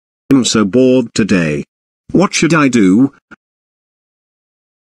I'm so bored today. What should I do?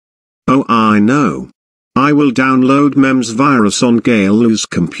 Oh, I know. I will download memz virus on Caillou's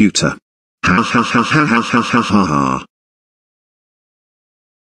computer. Ha ha ha ha ha ha ha ha ha.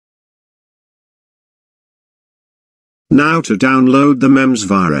 Now to download the memz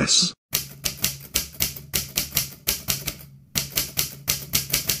virus.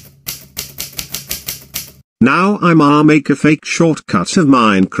 Now I'ma make a fake shortcut of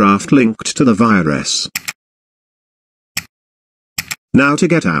Minecraft linked to the virus. Now to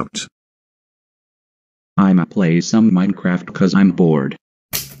get out. I'ma play some Minecraft cause I'm bored.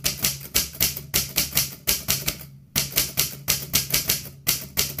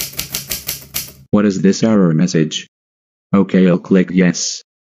 What is this error message? Okay, I'll click yes.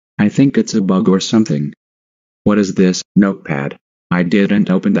 I think it's a bug or something. What is this? Notepad. I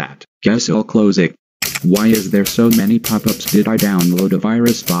didn't open that. Guess I'll close it. Why is there so many pop-ups? Did I download a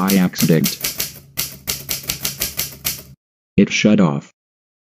virus by accident? It shut off.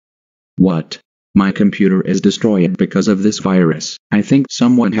 What? My computer is destroyed because of this virus. I think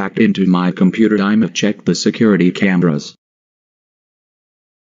someone hacked into my computer. I'ma check the security cameras.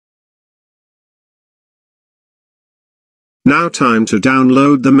 Now time to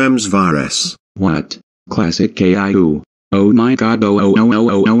download the memz virus. What? Classic Caillou. Oh my god,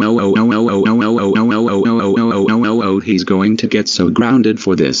 he's going to get so grounded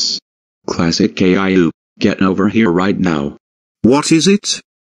for this. Classic Caillou, get over here right now. What is it?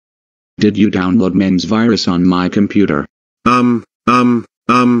 Did you download memz virus on my computer?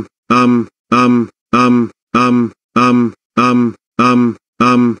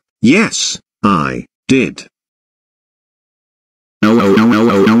 Yes, I did.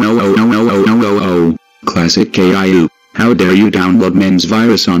 Classic Caillou, how dare you download memz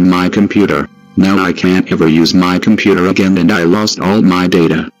virus on my computer? Now I can't ever use my computer again and I lost all my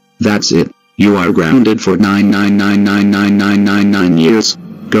data. That's it. You are grounded for 9999999 years.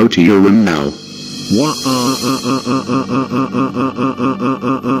 Go to your room now. What?